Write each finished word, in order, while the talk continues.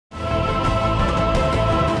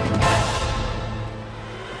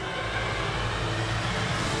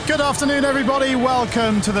Good afternoon, everybody.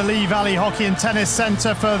 Welcome to the Lee Valley Hockey and Tennis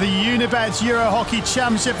Centre for the UNIBET EuroHockey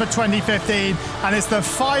Championship for 2015. And it's the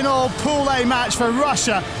final Pool A match for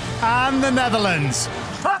Russia and the Netherlands.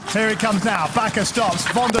 Here it comes now. Bakker stops.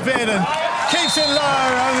 Van der Veerden keeps it low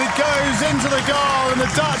and it goes into the goal. And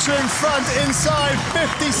the Dutch are in front inside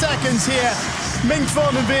 50 seconds here. Mink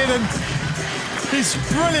Van der Veerden, he's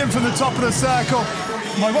brilliant from the top of the circle.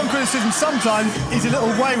 My one criticism sometimes is a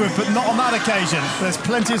little wayward, but not on that occasion. There's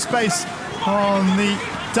plenty of space on the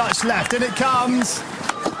Dutch left. In it comes.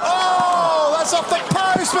 Oh, that's off the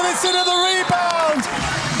post, but it's into the rebound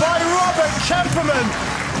by Robert Kemperman.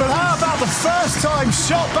 But how about the first time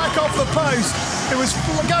shot back off the post? It was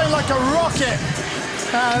going like a rocket.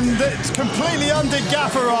 And it's completely undid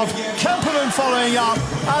Gafarov. Kemperman following up,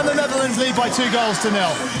 and the Netherlands lead by 2-0.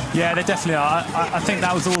 Yeah, they definitely are. I think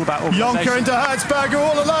that was all about organisation. Jonker into Hertzberger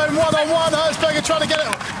all alone, one-on-one. Hertzberger trying to get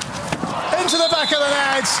it into the back of the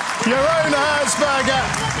net. Your own Hertzberger,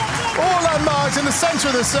 all unmarked in the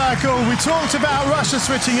centre of the circle. We talked about Russia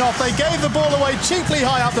switching off. They gave the ball away cheaply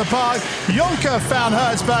high up the park. Jonker found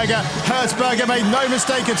Hertzberger. Hertzberger made no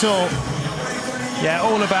mistake at all. Yeah,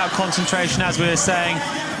 all about concentration, as we were saying.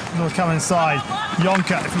 He'll come inside.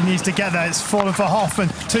 Jonker, if he needs to get there, it's fallen for Hoffman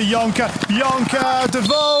to Jonker. Jonker, De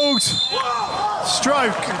Vogt.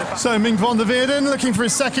 Stroke. So Mink Van der Veerden looking for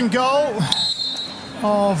his second goal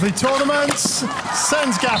of the tournament.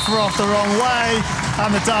 Sends Gafarov the wrong way.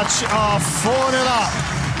 And the Dutch are 4-0 up.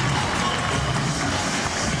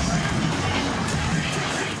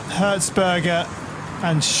 Hertzberger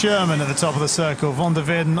and Sherman at the top of the circle. Van der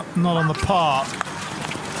Veerden not on the park.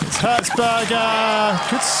 It's Hertzberger.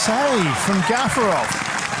 Good save from Gafarov.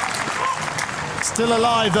 Still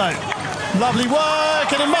alive though. Lovely work,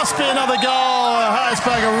 and it must be another goal.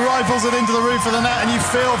 Hertzberger rifles it into the roof of the net, and you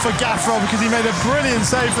feel for Gafarov because he made a brilliant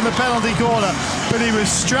save from the penalty corner, but he was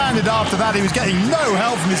stranded after that. He was getting no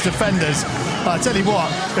help from his defenders. I tell you what,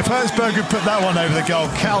 if Hertzberger put that one over the goal,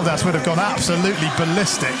 Caldas would have gone absolutely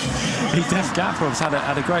ballistic. Gafarov's had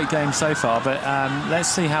a great game so far, but let's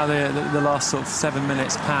see how the last sort of 7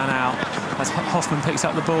 minutes pan out as Hoffman picks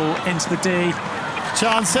up the ball into the D.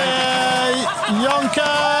 Chance here,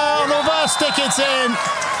 Jonker on the reverse stick, it's in.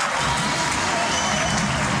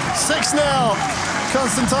 6-0,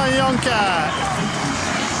 Konstantin Jonker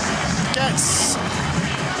gets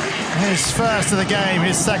his first of the game,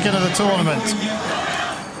 his second of the tournament.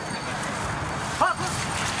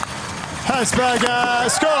 Hertzberger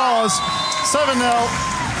scores, 7-0.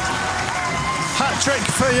 Hat-trick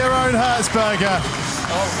for your own Hertzberger.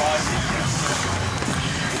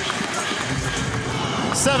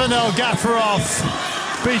 7-0 Gafarov,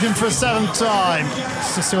 beaten for a 7th time.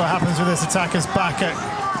 Let's just see what happens with this attack as Bakker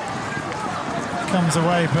comes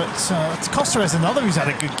away, but Costa is another who's had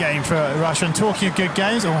a good game for Russia. And talking of good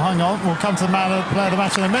games, oh, hang on, we'll come to the player of the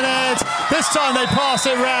match in a minute. This time they pass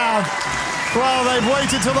it round. Well, they've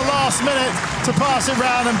waited till the last minute to pass it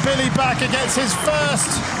round, and Billy Bakker gets his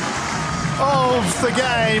first of the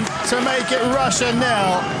game to make it Russia 0,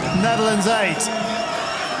 Netherlands 8.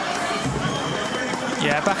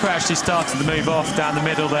 Yeah, Bakker actually started the move off down the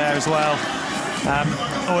middle there as well.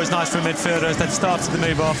 Always nice for midfielders. They've started the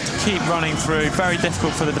move off to keep running through. Very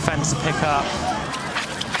difficult for the defence to pick up.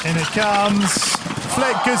 In it comes.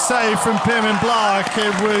 Flick, good save from Pirmin Blaak. It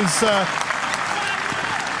was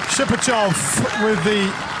Shipachov with the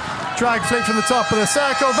drag flick from the top of the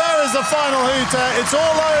circle. There is the final hooter. It's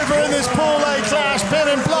all over in this Pool A clash.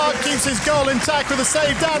 Pirmin Blaak keeps his goal intact with a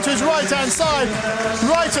save down to his right-hand side,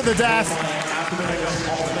 right at the death.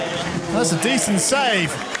 That's a decent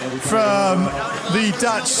save from the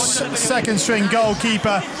Dutch second-string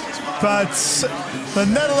goalkeeper, but the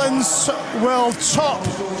Netherlands will top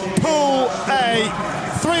Pool A.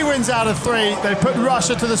 3 wins out of 3. They put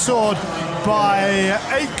Russia to the sword by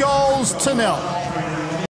 8-0.